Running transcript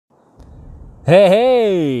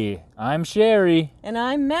Hey, I'm Sherry, And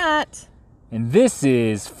I'm Matt. and this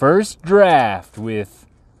is First Draft with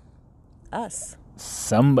Us.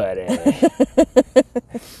 somebody.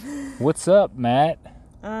 What's up, Matt?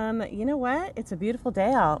 You know what? It's a beautiful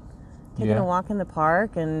day out. Taking Yeah. a walk in the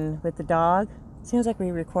park and with the dog. Seems like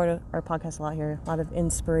we record our podcast a lot here. A lot of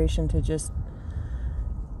inspiration to just...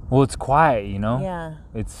 Well, it's quiet, you know? Yeah.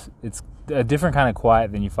 It's a different kind of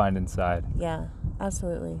quiet than you find inside. Yeah,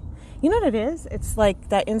 absolutely. You know what it is? It's like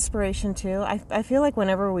that inspiration too. I feel like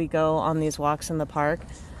whenever we go on these walks in the park,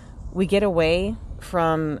 we get away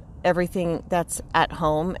from everything that's at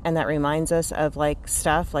home, and that reminds us of like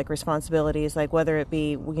stuff, like responsibilities, like whether it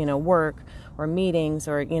be, work or meetings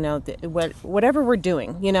or, whatever we're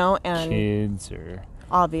doing, and Kids or...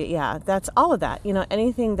 yeah, that's all of that,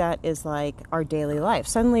 anything that is like our daily life.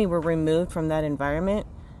 Suddenly we're removed from that environment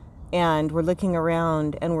and we're looking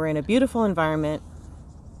around and we're in a beautiful environment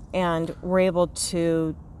and we're able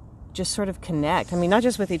to just sort of connect. I mean, not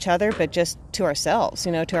just with each other, but just to ourselves,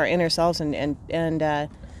 to our inner selves and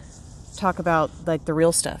talk about like the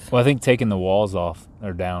real stuff. Well, I think taking the walls off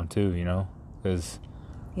or down too, because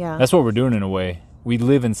Yeah. that's what we're doing in a way. We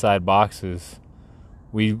live inside boxes.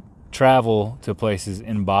 We travel to places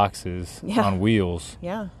in boxes on wheels.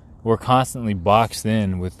 Yeah. We're constantly boxed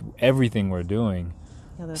in with everything we're doing.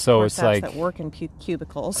 Yeah, those So poor it's saps like... that work in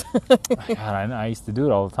cubicles. God, I used to do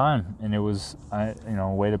it all the time, and it was, a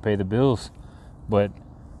way to pay the bills. But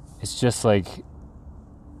it's just like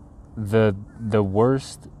the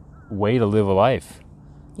worst way to live a life.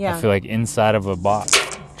 Yeah. I feel like inside of a box,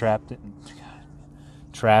 trapped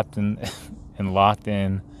and and locked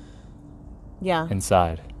in. Yeah.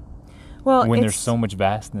 Inside. Well, when there's so much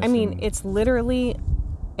vastness. I mean, it's literally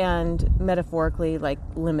and metaphorically like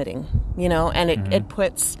limiting, and it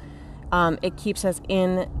puts it keeps us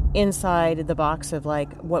inside the box of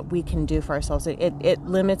like what we can do for ourselves. It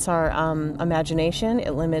limits our imagination.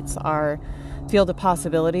 It limits our field of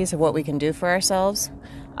possibilities of what we can do for ourselves.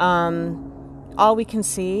 All we can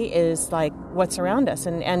see is like what's around us,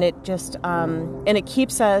 and it just and it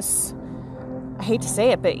keeps us, I hate to say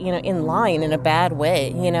it, but, in line in a bad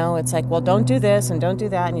way. It's like, well, don't do this and don't do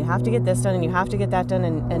that, and you have to get this done and you have to get that done,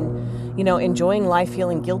 and enjoying life,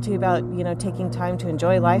 feeling guilty about, taking time to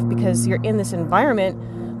enjoy life because you're in this environment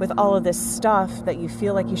with all of this stuff that you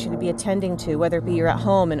feel like you should be attending to, whether it be you're at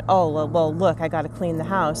home and, well, look, I got to clean the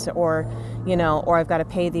house, or, or I've got to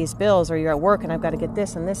pay these bills, or you're at work and I've got to get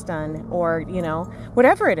this and this done, or,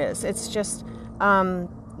 whatever it is. It's just,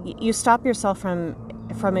 you stop yourself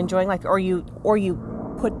from enjoying life, or you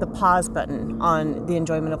put the pause button on the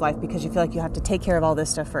enjoyment of life because you feel like you have to take care of all this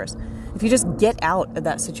stuff first. If you just get out of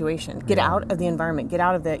that situation, get out of the environment, get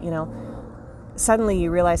out of the, suddenly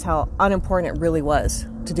you realize how unimportant it really was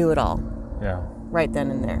to do it all. Yeah. Right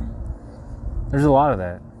then and there. There's a lot of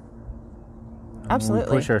that.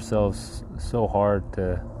 Absolutely. We push ourselves so hard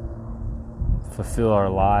to fulfill our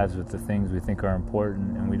lives with the things we think are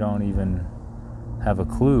important, and we don't even have a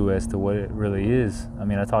clue as to what it really is. I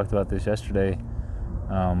mean, I talked about this yesterday,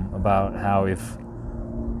 about how if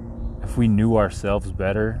we knew ourselves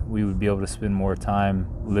better, we would be able to spend more time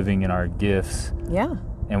living in our gifts. Yeah.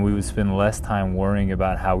 And we would spend less time worrying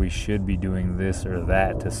about how we should be doing this or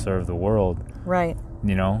that to serve the world. Right.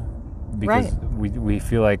 Because we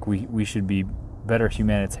feel like we should be better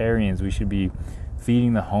humanitarians. We should be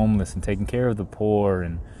feeding the homeless and taking care of the poor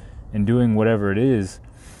and doing whatever it is.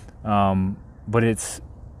 But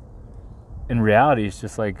in reality, it's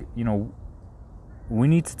just like, we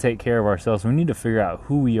need to take care of ourselves. We need to figure out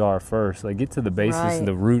who we are first, like get to the basis,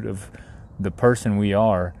 the root of the person we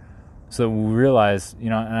are. So we realize,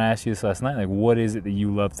 and I asked you this last night, like, what is it that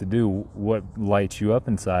you love to do? What lights you up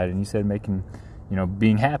inside? And you said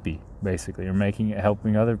being happy, basically, or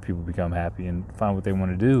helping other people become happy and find what they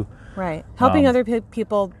want to do. Right. Helping other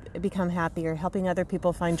people become happy, or helping other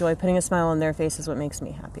people find joy, putting a smile on their face is what makes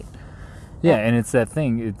me happy. Yeah, and it's that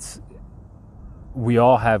thing. We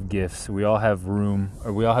all have gifts. We all have room,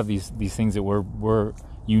 or we all have these things that we're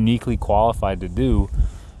uniquely qualified to do.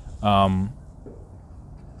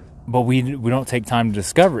 But we don't take time to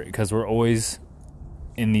discover it because we're always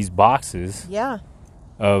in these boxes. Yeah.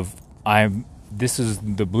 This is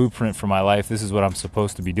the blueprint for my life. This is what I'm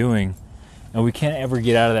supposed to be doing. And we can't ever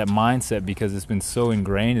get out of that mindset because it's been so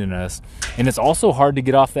ingrained in us. And it's also hard to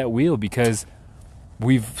get off that wheel because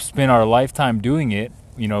we've spent our lifetime doing it,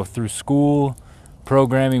 through school,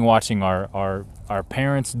 programming, watching our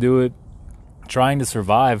parents do it, trying to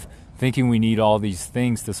survive, thinking we need all these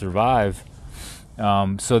things to survive,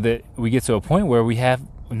 so that we get to a point where we're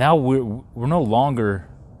no longer,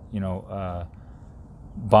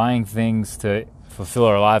 buying things to fulfill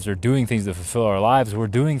our lives or doing things to fulfill our lives. We're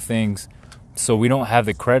doing things so we don't have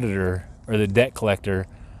the creditor or the debt collector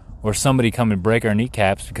or somebody come and break our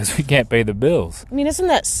kneecaps because we can't pay the bills. I mean, isn't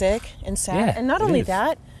that sick and sad? Yeah, and not only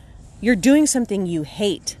that, you're doing something you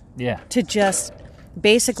hate. Yeah. To just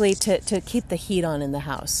basically to keep the heat on in the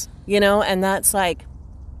house, and that's like,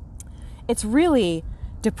 it's really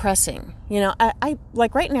depressing. I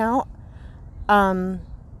like right now,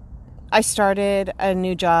 I started a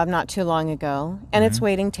new job not too long ago, and it's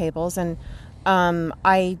waiting tables, and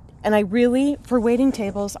I really, for waiting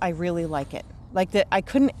tables, I really like it. Like that,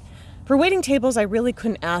 for waiting tables, I really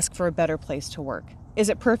couldn't ask for a better place to work. Is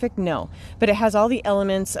it perfect? No. But it has all the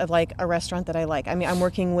elements of like a restaurant that I like. I mean, I'm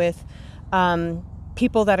working with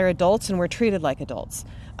people that are adults and we're treated like adults.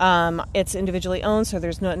 It's individually owned, so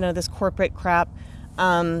there's none of this corporate crap.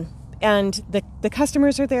 And the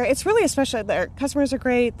customers are there. It's really a special, their customers are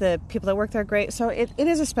great. The people that work there are great. So it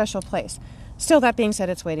is a special place. Still, that being said,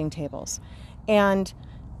 it's waiting tables.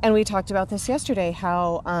 And we talked about this yesterday,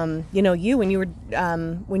 how, you, when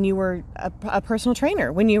you were a personal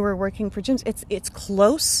trainer, when you were working for gyms, it's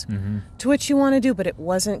close to what you want to do, but it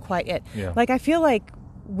wasn't quite it. Yeah. Like, I feel like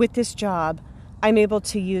with this job, I'm able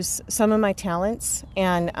to use some of my talents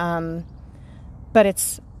but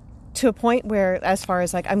it's to a point where, as far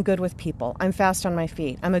as like, I'm good with people. I'm fast on my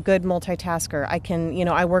feet. I'm a good multitasker. I can,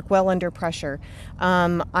 I work well under pressure.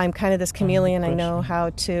 I'm kind of this chameleon. I know how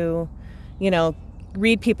to,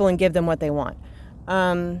 read people and give them what they want.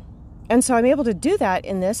 And so I'm able to do that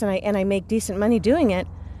in this, and I make decent money doing it,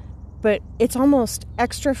 but it's almost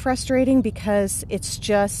extra frustrating because it's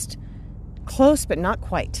just close, but not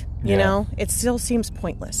quite, it still seems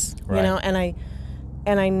pointless, right.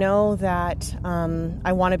 And I know that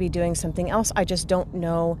I want to be doing something else. I just don't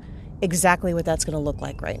know exactly what that's going to look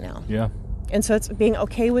like right now. Yeah. And so it's being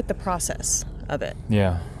okay with the process of it.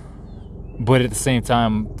 Yeah. But at the same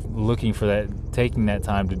time, looking for that, taking that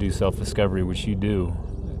time to do self-discovery, which you do.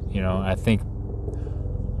 I think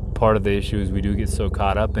part of the issue is we do get so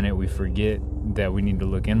caught up in it, we forget that we need to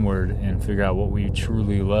look inward and figure out what we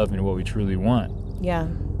truly love and what we truly want. Yeah.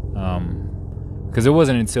 Because it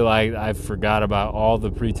wasn't until I forgot about all the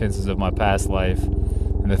pretenses of my past life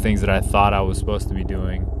and the things that I thought I was supposed to be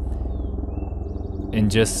doing and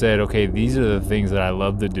just said, okay, these are the things that I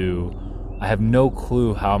love to do. I have no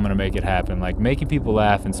clue how I'm going to make it happen. Like making people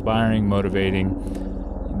laugh, inspiring, motivating,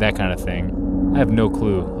 that kind of thing. I have no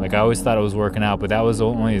clue. Like I always thought it was working out, but that was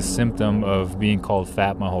only a symptom of being called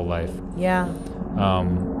fat my whole life. Yeah.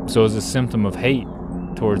 So it was a symptom of hate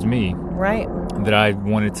towards me. Right. That I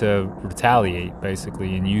wanted to retaliate,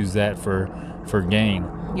 basically, and use that for gain.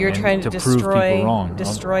 You're trying to prove people wrong.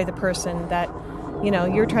 destroy the person that,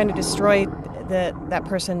 you're trying to destroy that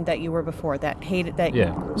person that you were before, that hated that.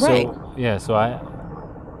 Yeah. Right. So I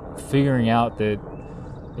figuring out that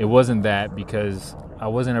it wasn't that, because I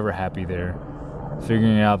wasn't ever happy there.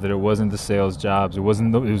 Figuring out that it wasn't the sales jobs. It was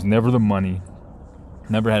never the money.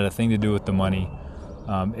 Never had a thing to do with the money.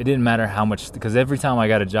 It didn't matter how much, because every time I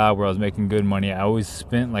got a job where I was making good money, I always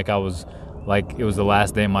spent like it was the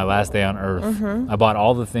last day, my last day on earth. Mm-hmm. I bought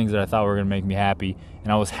all the things that I thought were going to make me happy,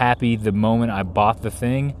 and I was happy the moment I bought the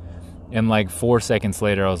thing, and like 4 seconds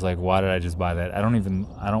later, I was like, why did I just buy that? I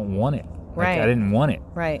don't want it. Right. Like, I didn't want it.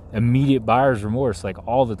 Right. Immediate buyer's remorse, like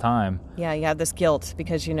all the time. Yeah, you had this guilt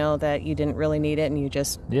because you know that you didn't really need it, and you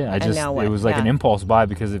just... Yeah, now what? It was like an impulse buy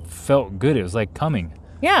because it felt good. It was like coming.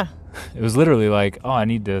 Yeah. It was literally like, oh, I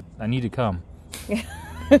need to come.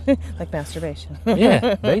 Like masturbation.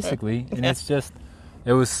 Yeah, basically. And Yeah. it's just,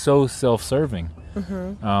 it was so self-serving.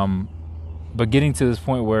 Mm-hmm. But getting to this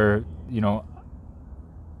point where,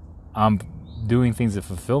 I'm doing things that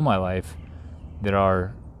fulfill my life that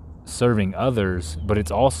are serving others, but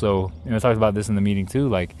it's also, I talked about this in the meeting too,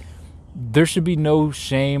 like there should be no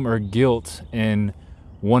shame or guilt in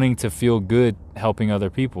wanting to feel good helping other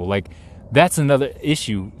people. Like that's another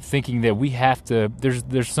issue, thinking that we have to,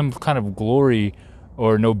 there's some kind of glory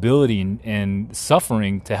or nobility in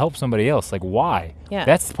suffering to help somebody else. Like why? Yeah.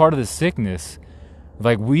 That's part of the sickness.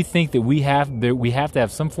 Like we think that we have to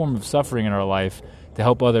have some form of suffering in our life to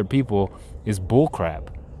help other people is bullcrap.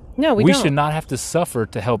 No, we don't. We don't. should not have to suffer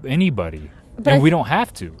to help anybody. But and we don't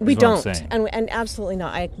have to. We don't. I'm saying. And absolutely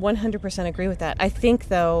not. I 100% agree with that. I think,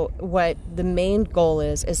 though, what the main goal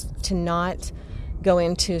is to not go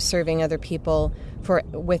into serving other people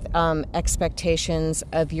with expectations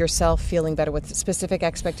of yourself feeling better, with specific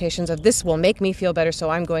expectations of this will make me feel better, so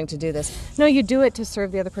I'm going to do this. No, you do it to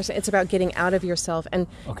serve the other person. It's about getting out of yourself. And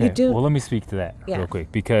okay, you do. Well, let me speak to that real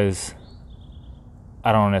quick, because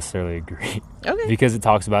I don't necessarily agree. Okay. Because it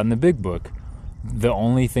talks about in the big book, the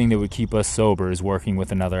only thing that would keep us sober is working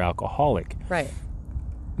with another alcoholic. Right.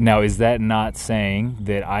 Now, is that not saying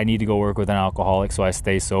that I need to go work with an alcoholic so I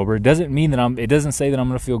stay sober? It doesn't mean that it doesn't say that I'm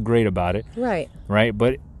going to feel great about it. Right. Right?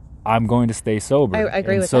 But I'm going to stay sober. I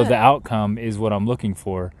agree with that. So the outcome is what I'm looking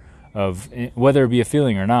for, of whether it be a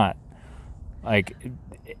feeling or not. Like,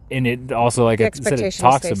 and it also, like I said, it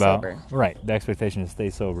talks about, right, the expectation is to stay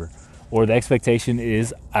sober. Or the expectation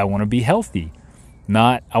is I want to be healthy.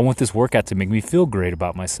 Not, I want this workout to make me feel great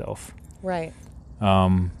about myself. Right.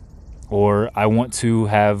 Or I want to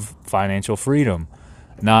have financial freedom.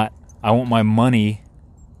 Not, I want my money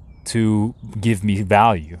to give me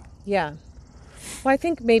value. Yeah. Well, I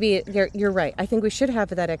think maybe you're right. I think we should have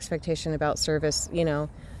that expectation about service. You know,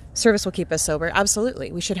 service will keep us sober.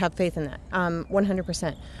 Absolutely. We should have faith in that.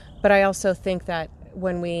 100%. But I also think that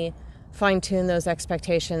when we fine-tune those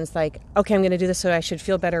expectations, like, okay, I'm going to do this so I should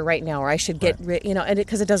feel better right now, or I should get, you know, and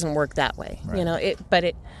because it doesn't work that way, you know,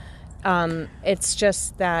 it's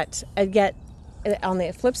just that, yet on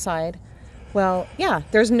the flip side, well, yeah,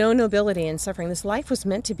 there's no nobility in suffering. This life was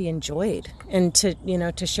meant to be enjoyed, and to, you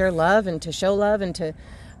know, to share love and to show love and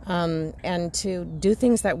to do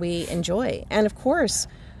things that we enjoy. And of course,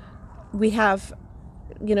 we have,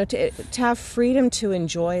 you know, to have freedom to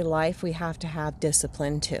enjoy life, we have to have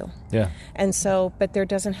discipline too. Yeah. And so, but there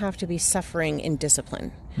doesn't have to be suffering in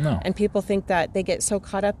discipline. No. And people think that they get so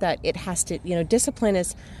caught up that it has to, you know, discipline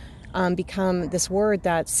is become this word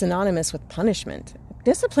that's synonymous with punishment.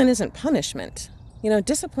 Discipline isn't punishment. You know,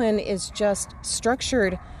 discipline is just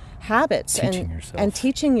structured habits and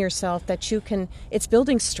teaching yourself that you can, it's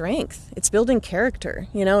building strength. It's building character.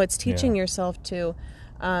 You know, it's teaching yourself to,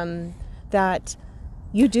 that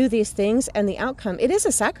you do these things and the outcome, it is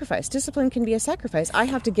a sacrifice. Discipline can be a sacrifice. I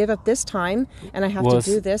have to give up this time and I have to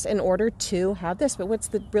do this in order to have this. But what's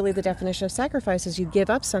really the definition of sacrifice is you give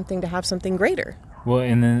up something to have something greater. Well,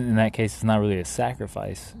 and then in that case, it's not really a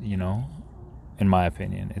sacrifice, you know, in my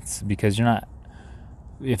opinion. It's because you're not,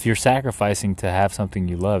 if you're sacrificing to have something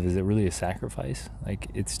you love, is it really a sacrifice? Like,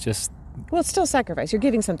 it's just... Well, it's still sacrifice. You're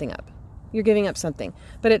giving something up. You're giving up something.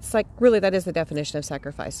 But it's like, really, that is the definition of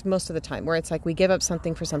sacrifice most of the time, where it's like we give up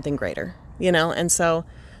something for something greater, you know? And so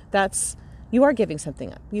that's, you are giving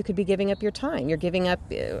something up. You could be giving up your time. You're giving up,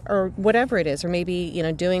 or whatever it is, or maybe, you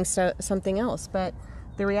know, doing something else. But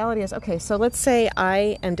the reality is, okay, so let's say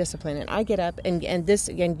I am disciplined and I get up and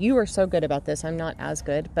you are so good about this. I'm not as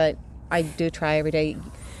good, but I do try every day.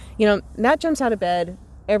 You know, Matt jumps out of bed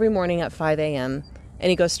every morning at 5 a.m., and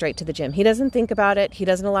he goes straight to the gym. He doesn't think about it. He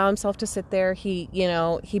doesn't allow himself to sit there. He, you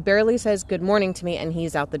know, he barely says good morning to me, and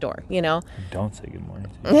he's out the door, you know. Don't say good morning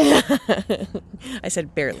to me. I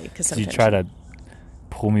said barely, because sometimes you try to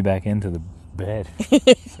pull me back into the bed.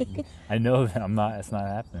 I know that it's not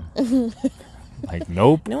happening. Like,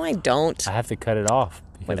 nope. No, I don't. I have to cut it off,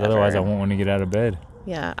 because otherwise I won't want to get out of bed.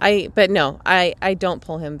 Yeah, I don't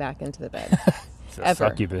pull him back into the bed. It's a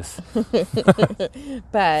succubus.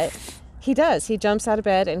 But he does. He jumps out of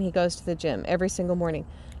bed and he goes to the gym every single morning.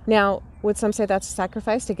 Now, would some say that's a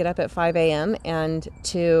sacrifice to get up at 5 a.m. and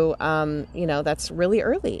to, you know, that's really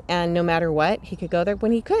early. And no matter what, he could go there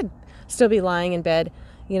when he could still be lying in bed,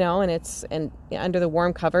 you know, and under the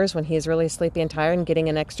warm covers when he's really sleepy and tired and getting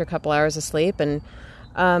an extra couple hours of sleep. And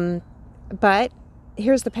but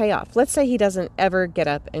here's the payoff. Let's say he doesn't ever get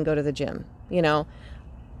up and go to the gym, you know,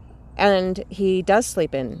 and he does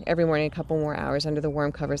sleep in every morning a couple more hours under the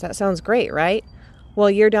warm covers. That sounds great, right? Well,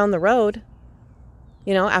 a year down the road,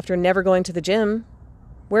 you know, after never going to the gym,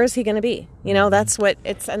 where is he going to be? You know, that's what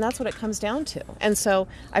it comes down to. And so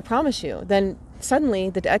I promise you, then suddenly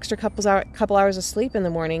the extra couple hours of sleep in the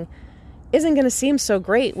morning isn't going to seem so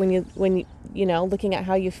great when you know, looking at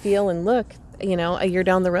how you feel and look, you know, a year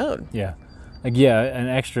down the road. Yeah. Like, yeah, an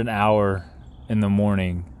extra hour in the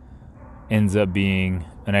morning ends up being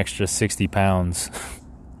an extra 60 pounds.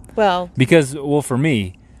 Well, because, well, for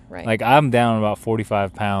me, right, like, I'm down about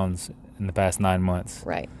 45 pounds in the past 9 months.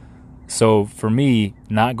 Right. So for me,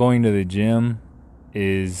 not going to the gym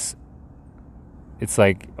it's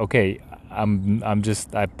like, okay,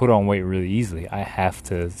 I put on weight really easily. I have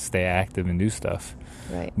to stay active and do stuff.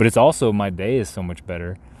 Right. But it's also, my day is so much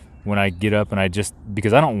better when I get up and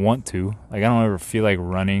because I don't want to, like, I don't ever feel like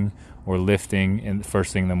running or lifting in the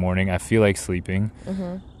first thing in the morning. I feel like sleeping,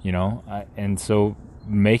 you know, and so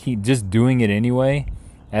just doing it anyway,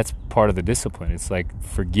 that's part of the discipline. It's like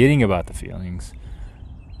forgetting about the feelings,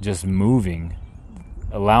 just moving,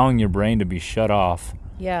 allowing your brain to be shut off,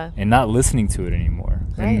 and not listening to it anymore.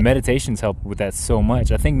 Right. And meditations help with that so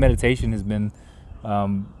much. I think meditation has been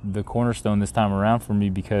the cornerstone this time around for me,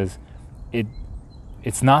 because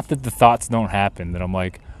it's not that the thoughts don't happen, that I'm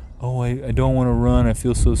like, oh, I don't want to run, I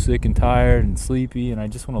feel so sick and tired and sleepy, and I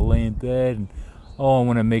just want to lay in bed, and oh, I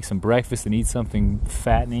want to make some breakfast and eat something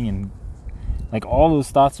fattening, and like all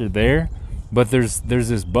those thoughts are there, but there's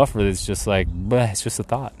this buffer that's just like, it's just a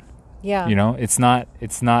thought. Yeah. You know, it's not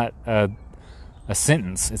a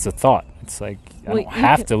sentence, it's a thought. It's like, I don't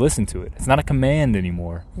have to listen to it. It's not a command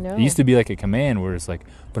anymore. No. It used to be like a command where it's like,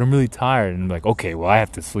 but I'm really tired, and I'm like, okay, well, I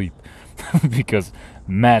have to sleep because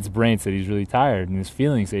Matt's brain said he's really tired and his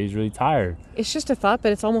feelings say he's really tired. It's just a thought,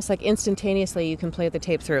 but it's almost like instantaneously you can play the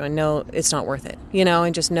tape through and know it's not worth it, you know,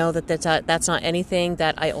 and just know that that's not anything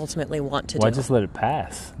that I ultimately want to do. I just let it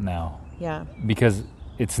pass now. Yeah. Because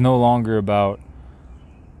it's no longer about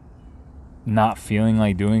not feeling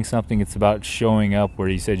like doing something. It's about showing up where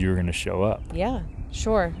you said you were going to show up. Yeah,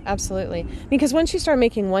 sure. Absolutely. Because once you start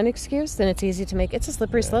making one excuse, then it's easy to make, it's a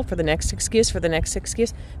slippery slope for the next excuse,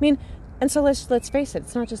 I mean, and so let's face it,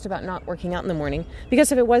 it's not just about not working out in the morning.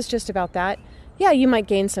 Because if it was just about that, yeah, you might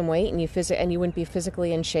gain some weight and you wouldn't be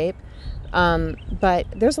physically in shape. But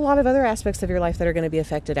there's a lot of other aspects of your life that are going to be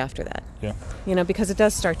affected after that. Yeah. You know, because it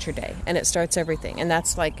does start your day and it starts everything. And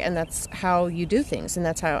that's how you do things.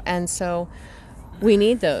 And so we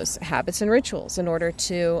need those habits and rituals in order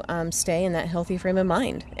to stay in that healthy frame of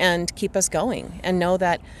mind and keep us going and know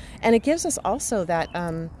that. And it gives us also that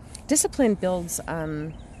discipline builds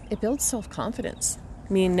self-confidence.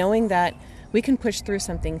 I mean, knowing that we can push through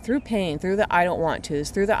something, through pain, through the I don't want to,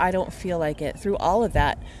 through the I don't feel like it, through all of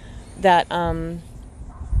that then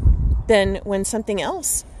when something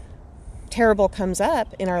else terrible comes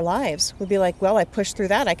up in our lives, we'll be like, well, I pushed through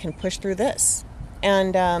that, I can push through this.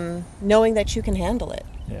 And knowing that you can handle it.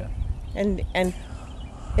 Yeah. And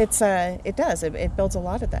it builds a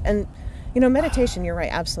lot of that. And, you know, meditation, you're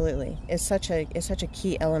right, absolutely, is such a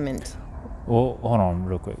key element. Well, hold on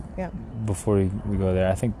real quick. Yeah. Before we go there,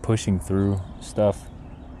 I think pushing through stuff,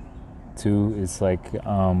 too, is like,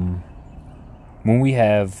 when we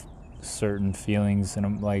have certain feelings, and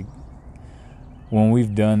I'm like, when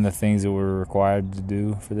we've done the things that we're required to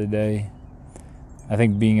do for the day, I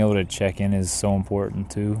think being able to check in is so important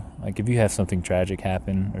too. Like if you have something tragic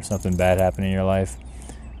happen or something bad happen in your life,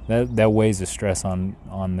 that weighs the stress on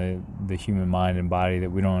the human mind and body that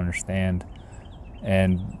we don't understand.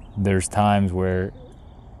 And there's times where,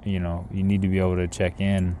 you know, you need to be able to check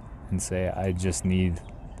in and say, I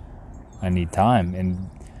need time.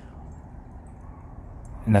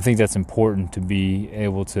 And I think that's important to be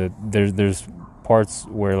able to, there's parts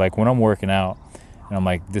where, like, when I'm working out and I'm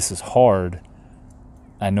like, this is hard,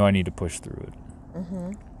 I know I need to push through it.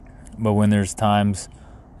 Mm-hmm. But when there's times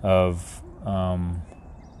of,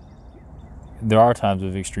 there are times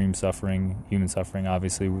of extreme suffering, human suffering,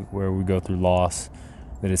 obviously, where we go through loss,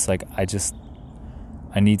 that it's like, I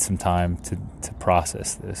need some time to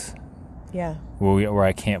process this. Yeah. Where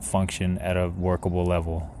I can't function at a workable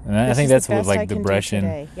level. And I think that's what, like, depression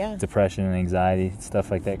and anxiety,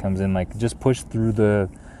 stuff like that comes in. Like, just push through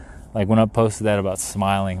like, when I posted that about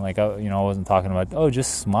smiling, like, I wasn't talking about,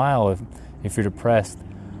 just smile if you're depressed,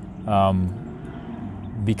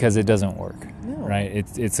 because it doesn't work. No. Right?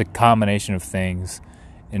 It's a combination of things.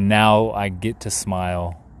 And now I get to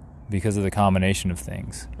smile because of the combination of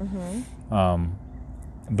things. Mm-hmm.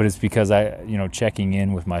 But it's because checking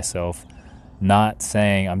in with myself, not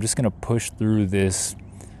saying I'm just going to push through this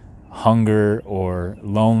hunger or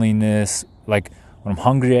loneliness. Like, when I'm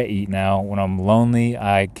hungry, I eat now. When I'm lonely,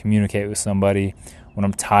 I communicate with somebody. When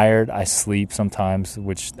I'm tired, I sleep sometimes,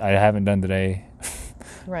 which I haven't done today.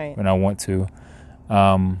 Right. When I want to.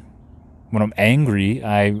 When I'm angry,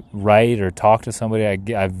 I write or talk to somebody.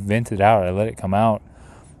 I vent it out. I let it come out.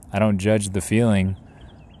 I don't judge the feeling,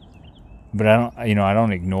 but I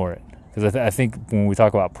don't ignore it. Because I think when we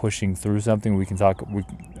talk about pushing through something,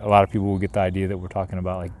 a lot of people will get the idea that we're talking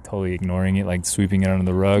about, like, totally ignoring it, like sweeping it under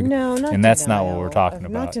the rug. No, not and that's not what we're talking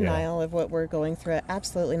about. Not denial of what we're going through.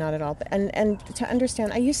 Absolutely not at all. And to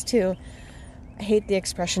understand, I used to hate the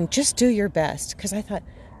expression, just do your best. Because I thought,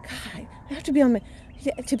 God, I have to be on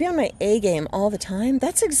my A game all the time.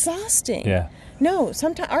 That's exhausting. Yeah. No,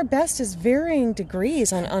 sometimes our best is varying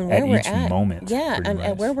degrees on where we're at. At each moment. Yeah, and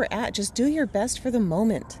at where we're at. Just do your best for the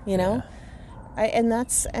moment, you know? Yeah. And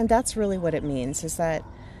that's really what it means, is that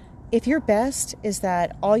if your best is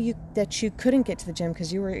that that you couldn't get to the gym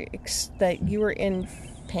because you were in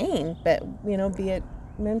pain, but, be it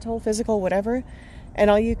mental, physical, whatever, and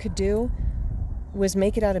all you could do was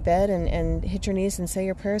make it out of bed and hit your knees and say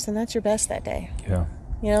your prayers, then that's your best that day. Yeah.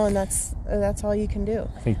 And that's all you can do.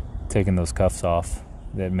 I think taking those cuffs off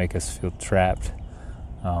that make us feel trapped,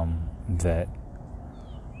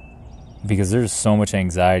 because there's so much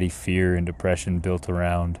anxiety, fear, and depression built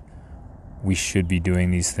around we should be doing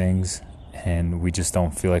these things, and we just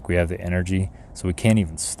don't feel like we have the energy, so we can't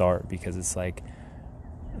even start, because it's like,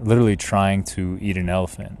 literally trying to eat an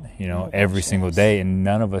elephant, every single day, and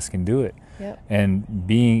none of us can do it. Yep. And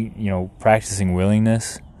being, practicing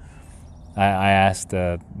willingness, I asked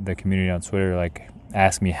the community on Twitter, like,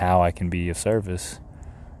 ask me how I can be of service.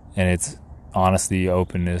 And it's honesty,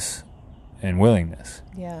 openness, and willingness.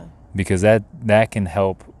 Yeah. Because that can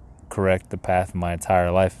help correct the path of my entire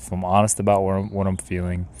life. If I'm honest about what I'm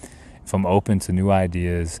feeling, if I'm open to new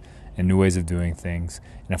ideas and new ways of doing things,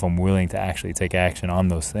 and if I'm willing to actually take action on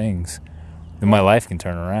those things, then my life can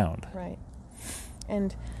turn around. Right.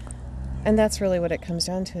 And that's really what it comes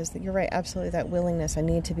down to, is that you're right, absolutely, that willingness. I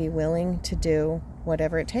need to be willing to do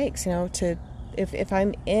whatever it takes, if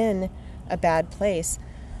I'm in a bad place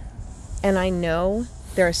and I know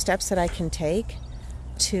there are steps that I can take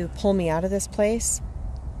to pull me out of this place,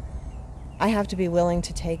 I have to be willing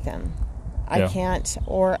to take them. I can't,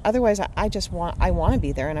 or otherwise I want to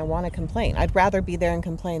be there and I want to complain. I'd rather be there and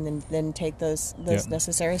complain than take those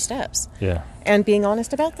necessary steps. Yeah. And being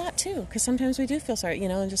honest about that too, because sometimes we do feel sorry,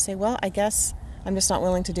 and just say, well, I guess I'm just not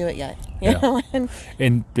willing to do it yet. You know?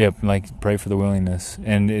 And like, pray for the willingness.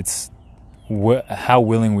 And it's how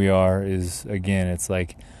willing we are is, again, it's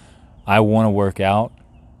like, I want to work out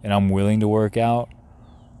and I'm willing to work out.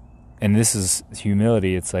 And this is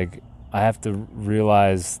humility. It's like, I have to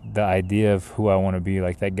realize the idea of who I want to be.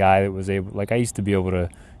 Like that guy that was able, like I used to be able to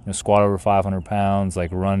squat over 500 pounds,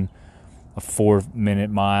 like run a 4-minute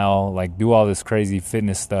mile, like do all this crazy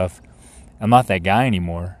fitness stuff. I'm not that guy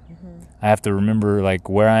anymore. Mm-hmm. I have to remember like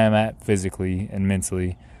where I am at physically and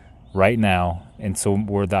mentally right now. And so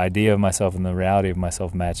where the idea of myself and the reality of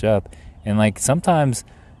myself match up. And like sometimes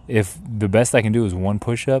if the best I can do is one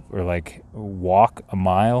push-up or like walk a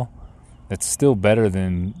mile, that's still better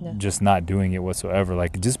than just not doing it whatsoever.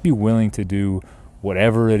 Like, just be willing to do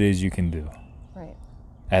whatever it is you can do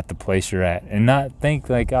at the place you're at. And not think,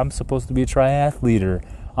 like, I'm supposed to be a triathlete, or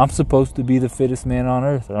I'm supposed to be the fittest man on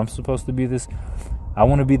earth, or I'm supposed to be this. I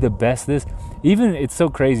want to be the best this. Even, it's so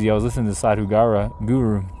crazy. I was listening to Sadhu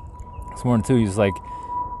Guru this morning, too. He's like,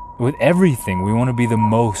 with everything, we want to be the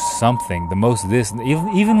most something, the most this.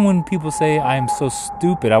 Even when people say, I am so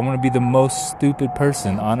stupid, I want to be the most stupid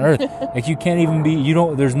person on earth. Like, you can't even be,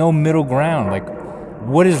 there's no middle ground. Like,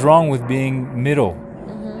 what is wrong with being middle?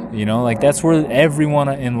 Mm-hmm. Like, that's where everyone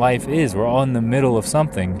in life is. We're all in the middle of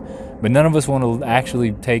something. But none of us want to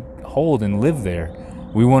actually take hold and live there.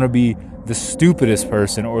 We want to be the stupidest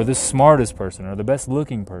person, or the smartest person, or the best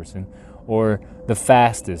looking person, or the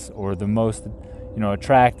fastest, or the most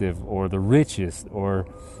attractive, or the richest, or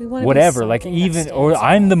whatever. Like, even, or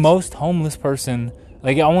I'm the most homeless person.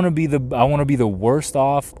 Like, I want to be the worst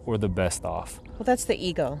off or the best off. Well, that's the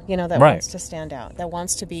ego, that wants to stand out, that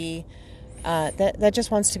wants to be, that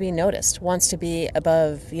just wants to be noticed, wants to be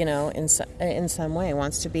above, in some way,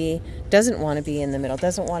 doesn't want to be in the middle,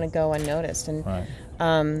 doesn't want to go unnoticed, and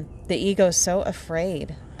the ego is so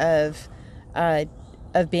afraid of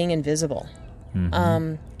being invisible,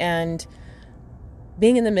 and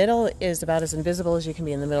being in the middle is about as invisible as you can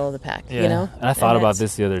be in the middle of the pack, And I thought about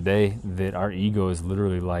this the other day, that our ego is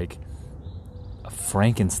literally like a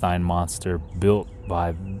Frankenstein monster built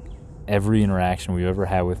by every interaction we've ever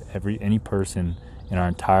had with any person in our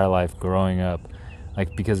entire life growing up.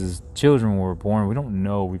 Like, because as children, when we're born, we don't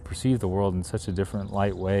know. We perceive the world in such a different,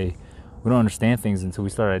 light way. We don't understand things until we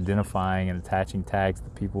start identifying and attaching tags to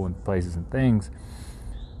people and places and things.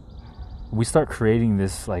 We start creating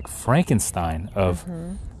this like Frankenstein of,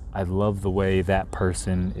 I love the way that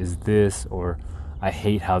person is this, or I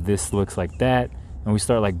hate how this looks like that. And we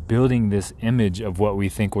start like building this image of what we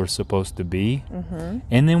think we're supposed to be.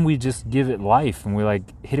 And then we just give it life, and we like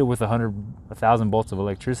hit it with 1,000 bolts of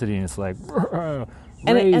electricity, and it's like,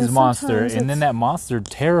 raise monster. And then that monster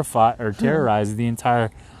terrorizes the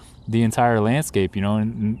entire landscape,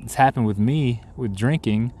 and it's happened with me with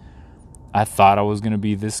drinking. I thought I was going to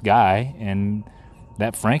be this guy, and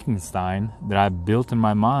that Frankenstein that I built in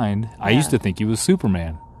my mind, I used to think he was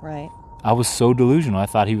Superman. Right. I was so delusional. I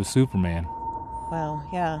thought he was Superman. Wow,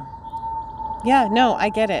 yeah. Yeah, no, I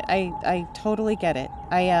get it. I totally get it.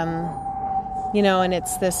 And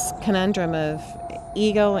it's this conundrum of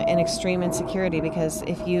ego and extreme insecurity, because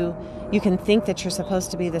if you can think that you're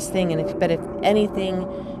supposed to be this thing, but if anything,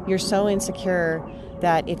 you're so insecure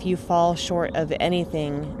that if you fall short of any of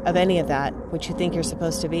that, which you think you're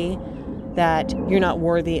supposed to be, that you're not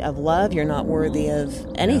worthy of love, you're not worthy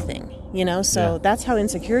of anything, So that's how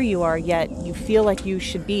insecure you are, yet you feel like you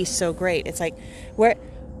should be so great. It's like,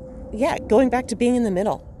 going back to being in the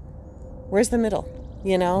middle. Where's the middle?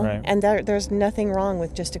 you know? Right. And there's nothing wrong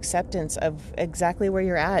with just acceptance of exactly where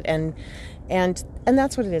you're at. And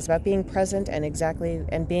that's what it is, about being present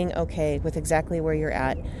and being okay with exactly where you're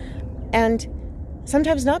at. And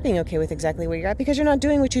sometimes not being okay with exactly where you're at because you're not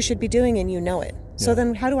doing what you should be doing and you know it. So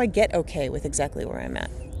then how do I get okay with exactly where I'm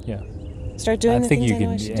at? Yeah. Start doing the things I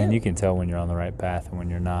know I should do. And you can tell when you're on the right path and when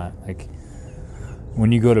you're not. Like,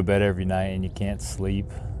 when you go to bed every night and you can't sleep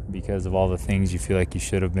because of all the things you feel like you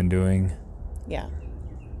should have been doing. Yeah.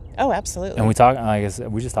 Oh, absolutely. And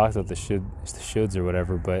we just talked about the shoulds or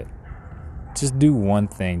whatever, but just do one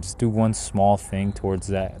thing. Just do one small thing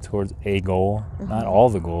towards a goal. Mm-hmm. Not all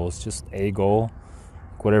the goals, just a goal.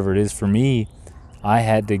 Whatever it is. For me, I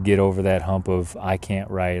had to get over that hump of I can't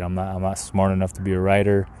write. I'm not smart enough to be a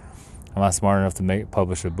writer. I'm not smart enough to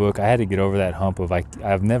publish a book. I had to get over that hump of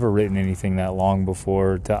I've never written anything that long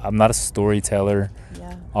before. I'm not a storyteller.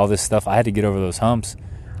 Yeah. All this stuff. I had to get over those humps.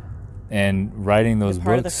 And writing those books.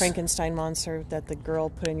 Part of the Frankenstein monster that the girl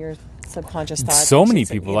put in your subconscious thought. So many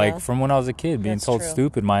people, from when I was a kid, being told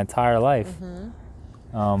stupid my entire life.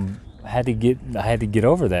 Mm-hmm. I had to get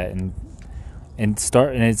over that and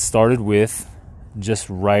it started with just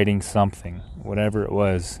writing something, whatever it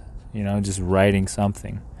was, just writing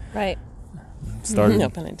something. Right. No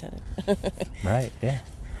pun intended. Right. Yeah.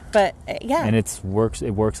 But yeah, and it works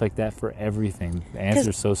like that for everything. The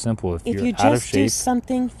answer's so simple. If you're you out of shape, do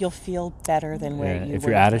something, you'll feel better than where you were. If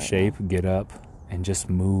you're out of shape, get up and just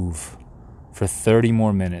move for 30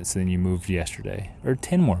 more minutes than you moved yesterday, or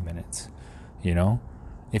 10 more minutes.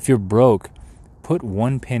 If you're broke, put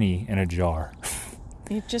 1 penny in a jar.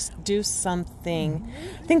 You just do something.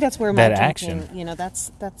 I think that's where my drinking, action.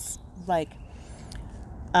 That's like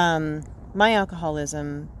my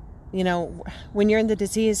alcoholism. When you're in the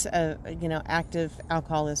disease of, active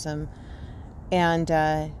alcoholism and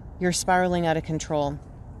you're spiraling out of control,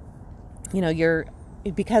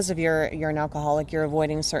 because of you're an alcoholic, you're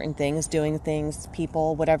avoiding certain things, doing things,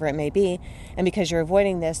 people, whatever it may be. And because you're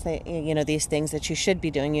avoiding these things that you should be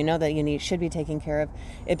doing, that you should be taking care of,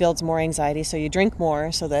 it builds more anxiety. So you drink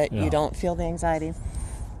more so that you don't feel the anxiety.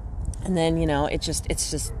 And then, it's just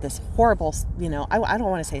this horrible, I don't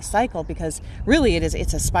want to say cycle because really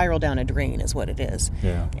it's a spiral down a drain is what it is.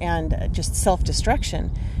 Yeah. And just self-destruction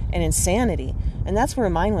and insanity. And that's where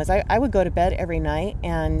mine was. I would go to bed every night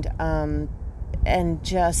and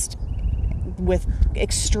just with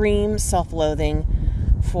extreme self-loathing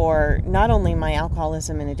for not only my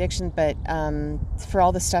alcoholism and addiction, but for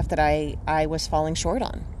all the stuff that I was falling short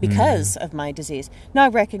on because of my disease.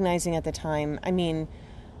 Not recognizing at the time,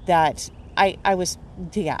 that I was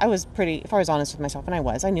pretty, if I was honest with myself, and I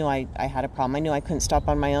knew I had a problem. I knew I couldn't stop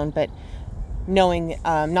on my own, but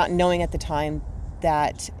not knowing at the time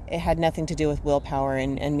that it had nothing to do with willpower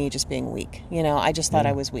and me just being weak. I just thought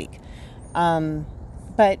I was weak.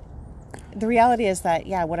 But the reality is that,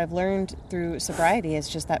 what I've learned through sobriety is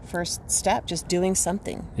just that first step, just doing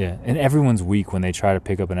something. Yeah, and everyone's weak when they try to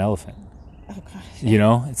pick up an elephant. Oh, gosh.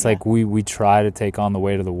 It's like we try to take on the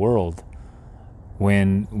weight of the world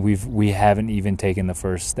when we haven't even taken the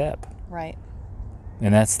first step. Right.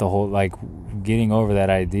 And that's the whole, getting over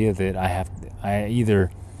that idea that I'm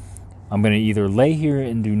going to either lay here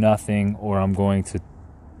and do nothing or I'm going to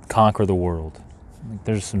conquer the world.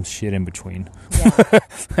 There's some shit in between. Yeah.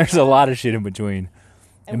 There's a lot of shit in between.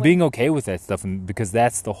 And being okay with that stuff, because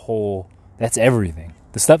that's everything.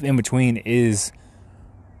 The stuff in between is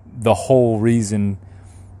the whole reason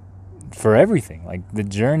for everything. The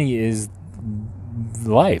journey is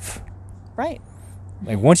life. Right.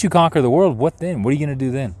 Once you conquer the world, what then? What are you going to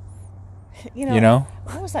do then?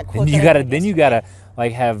 What was that quote? Then you gotta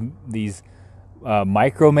have these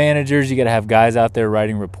micromanagers. You gotta have guys out there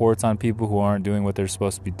writing reports on people who aren't doing what they're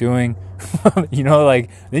supposed to be doing. Then you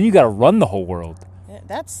gotta run the whole world.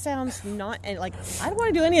 That sounds not I don't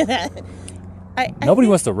want to do any of that. Nobody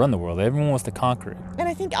wants to run the world. Everyone wants to conquer it. And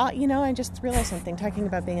I think, I just realized something, talking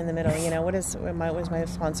about being in the middle. What does my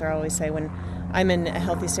sponsor always say when I'm in a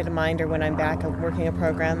healthy state of mind or when I'm back working a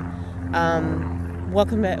program?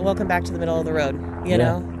 Welcome back to the middle of the road, you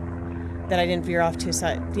know? That I didn't veer off too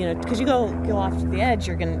side, because you go off to the edge,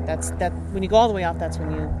 when you go all the way off, that's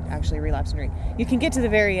when you actually relapse and drink. You can get to the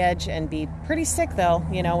very edge and be pretty sick, though,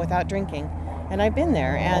 without drinking. And I've been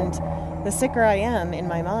there. And the sicker I am in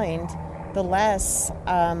my mind, the less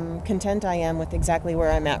content I am with exactly where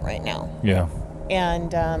I'm at right now. Yeah.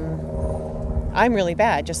 And I'm really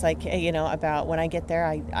bad, just about when I get there,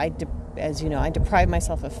 I deprive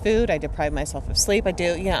myself of food, I deprive myself of sleep,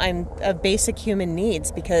 I'm of basic human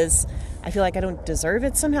needs because I feel like I don't deserve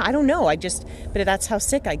it somehow. I don't know, but that's how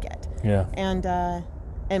sick I get. Yeah. And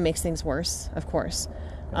it makes things worse, of course.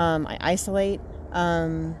 I isolate,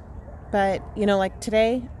 But, like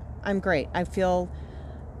today, I'm great. I feel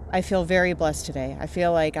very blessed today. I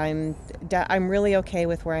feel like I'm really okay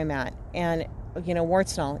with where I'm at. And,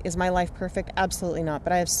 warts and all, is my life perfect? Absolutely not.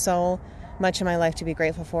 But I have so much in my life to be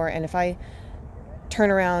grateful for. And if I turn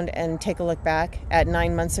around and take a look back at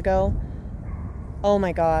 9 months ago, oh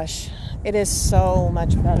my gosh, it is so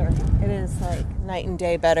much better. It is like night and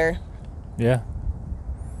day better. Yeah.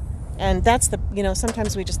 And that's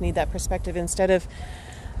sometimes we just need that perspective instead of,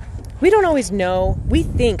 we don't always know. We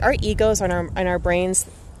think, our egos and our brains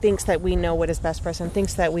thinks that we know what is best for us and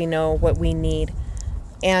thinks that we know what we need.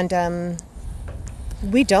 And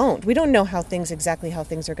we don't. We don't know exactly how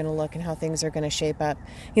things are going to look and how things are going to shape up.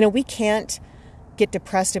 We can't get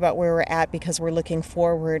depressed about where we're at because we're looking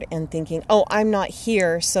forward and thinking, oh, I'm not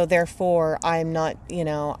here, so therefore I'm not,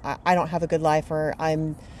 I don't have a good life, or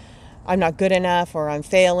I'm not good enough, or I'm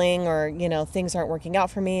failing, or, things aren't working out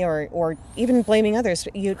for me, or even blaming others.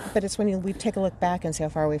 But it's when we take a look back and see how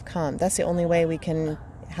far we've come. That's the only way we can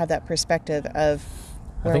have that perspective of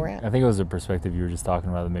where we're at. I think it was a perspective you were just talking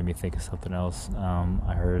about that made me think of something else.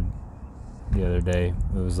 I heard the other day.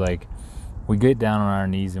 It was like, we get down on our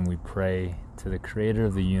knees and we pray to the creator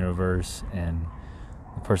of the universe and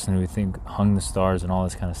the person who we think hung the stars and all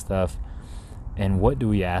this kind of stuff. And what do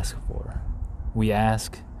we ask for? We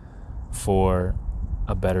ask for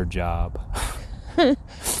a better job.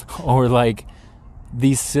 Or like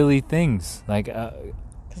these silly things like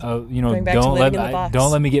don't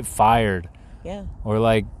let me get fired. Yeah. Or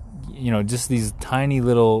like just these tiny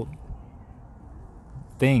little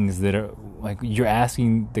things that are like, you're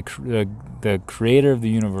asking the creator of the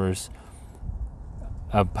universe,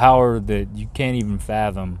 a power that you can't even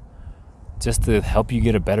fathom, just to help you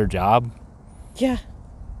get a better job. Yeah.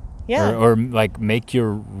 Yeah. Or like make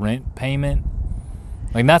your rent payment.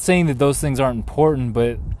 Like, not saying that those things aren't important,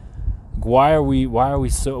 but why are we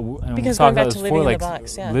so? And because going back to living in the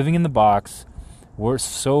box, yeah. Living in the box, we're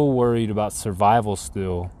so worried about survival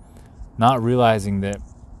still, not realizing that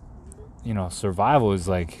survival is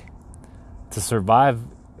like, to survive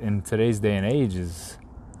in today's day and age is,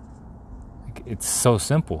 it's so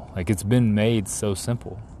simple. Like, it's been made so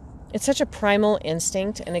simple. It's such a primal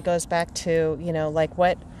instinct, and it goes back to, like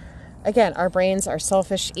what, again, our brains, our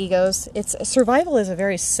selfish egos. Survival is a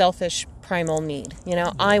very selfish primal need.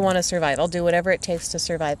 I want to survive. I'll do whatever it takes to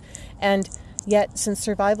survive. And yet, since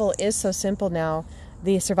survival is so simple now,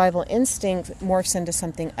 the survival instinct morphs into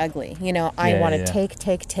something ugly. I want to take.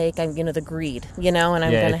 I'm, the greed, and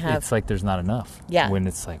I'm going to have. It's like there's not enough. Yeah. When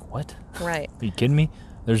it's like, what? Right. Are you kidding me?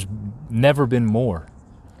 There's never been more.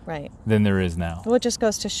 Right. Than there is now. Well, it just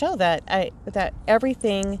goes to show that that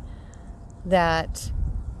everything that,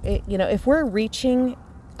 if we're reaching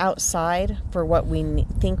outside for what we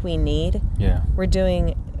think we need, we're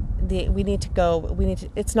doing.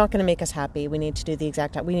 It's not going to make us happy. We need to do the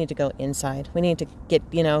exact. We need to go inside. We need to get,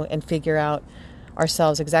 and figure out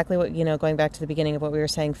ourselves exactly what, going back to the beginning of what we were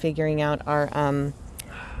saying, figuring out our,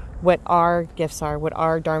 what our gifts are, what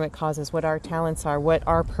our dharmic causes, what our talents are, what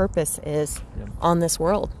our purpose is on this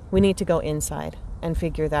world. We need to go inside and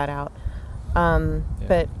figure that out.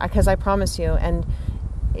 But because I promise you, and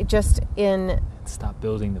stop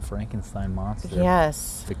building the Frankenstein monster.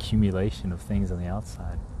 Yes. The accumulation of things on the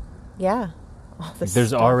outside. Yeah.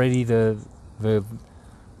 There's already the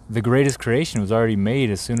greatest creation was already made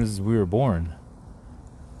as soon as we were born.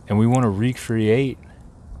 And we want to recreate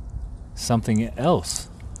something else.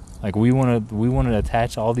 Like, we want to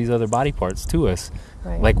attach all these other body parts to us.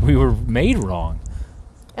 Right. Like we were made wrong.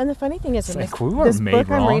 And the funny thing is, this book wrong.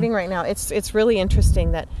 I'm reading right now, it's really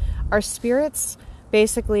interesting that our spirits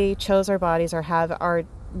basically chose our bodies, or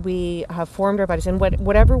we have formed our bodies, and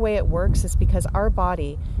whatever way it works is because our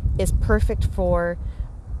body is perfect for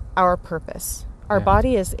our purpose. Our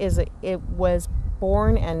body it was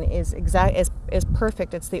born and is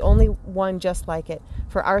perfect. It's the only one just like it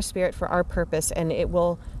for our spirit, for our purpose, and it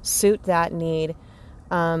will suit that need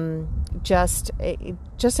just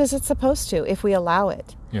as it's supposed to if we allow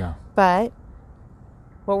it. Yeah. But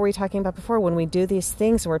what were we talking about before? When we do these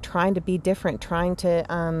things, we're trying to be different, trying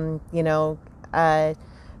to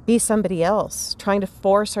be somebody else, trying to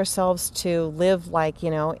force ourselves to live like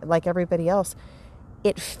everybody else.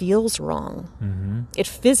 It feels wrong. Mm-hmm. It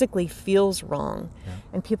physically feels wrong. Yeah.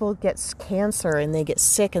 And people get cancer and they get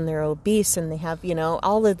sick and they're obese and they have,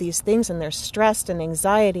 all of these things, and they're stressed and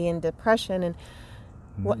anxiety and depression. And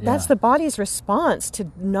that's the body's response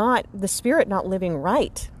to the spirit not living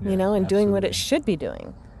right, and absolutely. Doing what it should be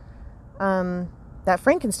doing. That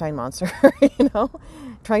Frankenstein monster,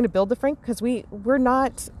 trying to build the because we're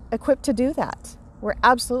not equipped to do that. We're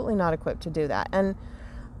absolutely not equipped to do that. And,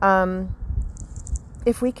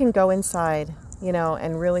 if we can go inside, you know,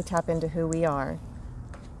 and really tap into who we are,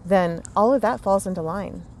 then all of that falls into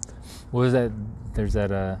line. What is that? There's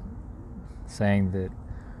that saying that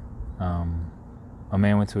a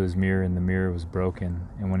man went to his mirror and the mirror was broken,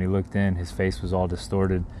 and when he looked in, his face was all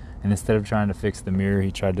distorted, and instead of trying to fix the mirror,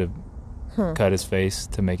 he tried to cut his face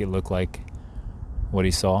to make it look like what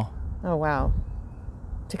he saw. Oh, wow.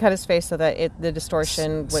 To cut his face so that the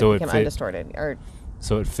distortion would become undistorted.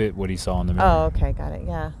 So it fit what he saw in the mirror. Oh, okay, got it.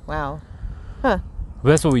 Yeah, wow. Huh. But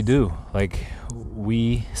that's what we do. Like,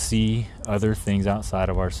 we see other things outside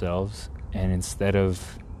of ourselves, and instead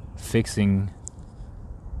of fixing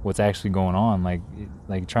what's actually going on, like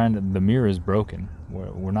the mirror is broken.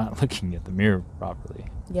 We're not looking at the mirror properly.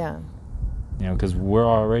 Yeah. You know, because we're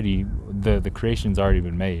already, the creation's already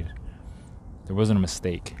been made. There wasn't a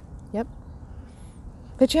mistake. Yep.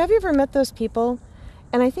 But have you ever met those people?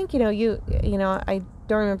 And I think, you know, I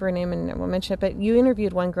don't remember her name and I won't mention it, but you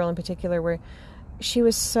interviewed one girl in particular where she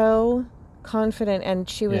was so confident, and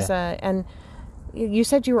she was, and you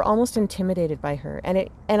said you were almost intimidated by her. And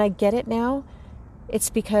I get it now. It's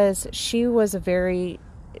because she was wide awake.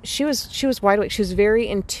 She was very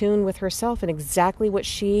in tune with herself and exactly what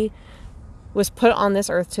she was put on this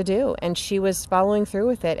earth to do. And she was following through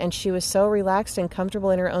with it. And she was so relaxed and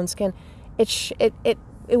comfortable in her own skin. It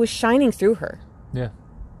was shining through her. Yeah.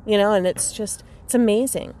 You know, and it's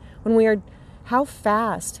amazing when how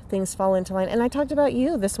fast things fall into line. And I talked about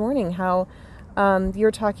you this morning, how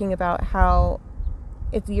you're talking about how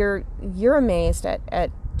you're amazed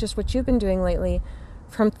at just what you've been doing lately.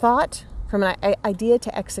 From an idea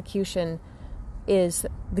to execution,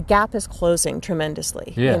 the gap is closing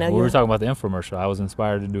tremendously. Yeah, we were talking about the infomercial. I was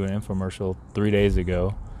inspired to do an infomercial 3 days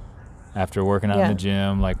ago after working out in the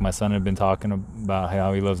gym. Like, my son had been talking about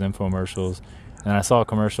how he loves infomercials. And I saw a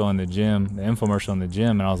commercial in the gym, the infomercial in the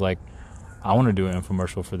gym, and I was like, I want to do an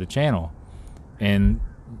infomercial for the channel. And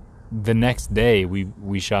the next day we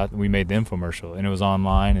made the infomercial, and it was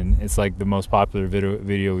online, and it's like the most popular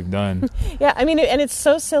video we've done. Yeah, I mean, and it's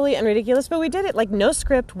so silly and ridiculous, but we did it like no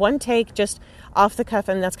script, one take, just off the cuff,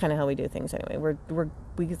 and that's kind of how we do things anyway.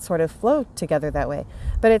 We sort of flow together that way.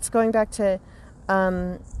 But it's going back to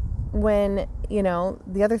when, you know,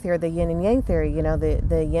 the other theory, the yin and yang theory, you know,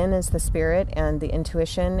 the yin is the spirit and the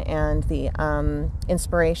intuition and the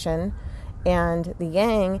inspiration, and the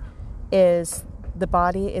yang is the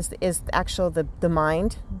body, is actual the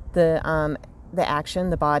mind, the action,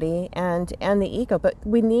 the body, and the ego. But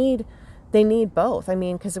they need both. I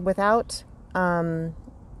mean, because without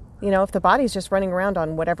you know, if the body's just running around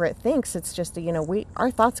on whatever it thinks, it's just, you know,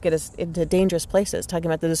 our thoughts get us into dangerous places. Talking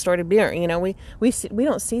about the distorted mirror, you know, we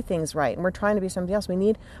don't see things right, and we're trying to be somebody else. We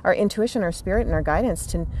need our intuition, our spirit, and our guidance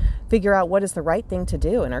to figure out what is the right thing to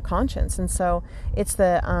do, in our conscience. And so it's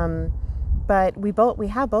but we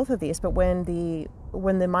have both of these. But when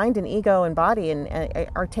the mind and ego and body and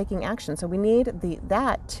are taking action, so we need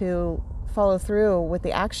that to follow through with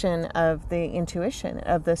the action of the intuition,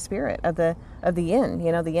 of the spirit, of the yin.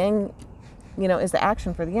 You know, the yang, you know, is the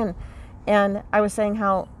action for the yin. And I was saying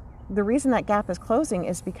how the reason that gap is closing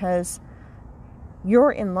is because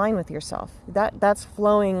you're in line with yourself. That's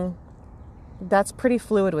flowing. That's pretty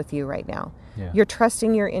fluid with you right now. Yeah. You're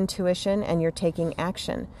trusting your intuition and you're taking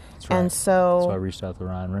action. That's right. And so that's why I reached out to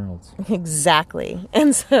Ryan Reynolds. Exactly.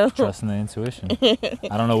 And so trusting the intuition.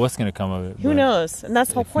 I don't know what's going to come of it. Who knows? And that's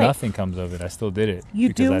the whole point. If nothing comes of it, I still did it.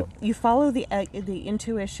 You follow the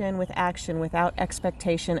intuition with action without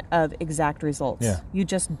expectation of exact results. Yeah. You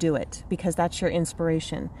just do it because that's your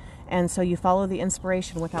inspiration. And so you follow the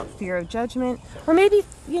inspiration without fear of judgment, or maybe,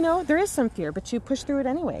 you know, there is some fear, but you push through it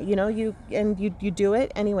anyway. You know, you do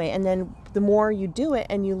it anyway. And then the more you do it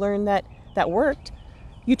and you learn that worked,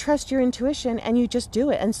 you trust your intuition and you just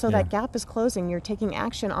do it. And so that gap is closing. You're taking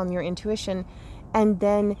action on your intuition, and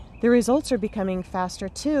then the results are becoming faster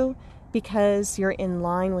too, because you're in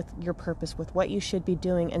line with your purpose, with what you should be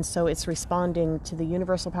doing. And so it's responding to the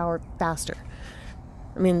universal power faster.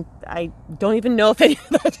 I mean, I don't even know if any of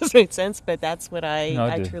that just made sense, but that's what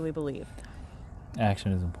I truly believe.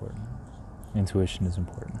 Action is important. Intuition is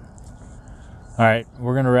important. All right,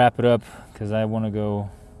 we're going to wrap it up because I want to go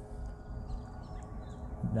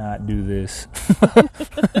not do this.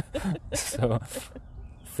 So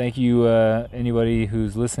thank you, anybody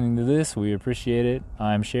who's listening to this. We appreciate it.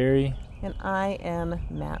 I'm Sherry. And I am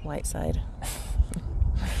Matt Whiteside.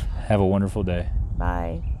 Have a wonderful day.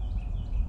 Bye.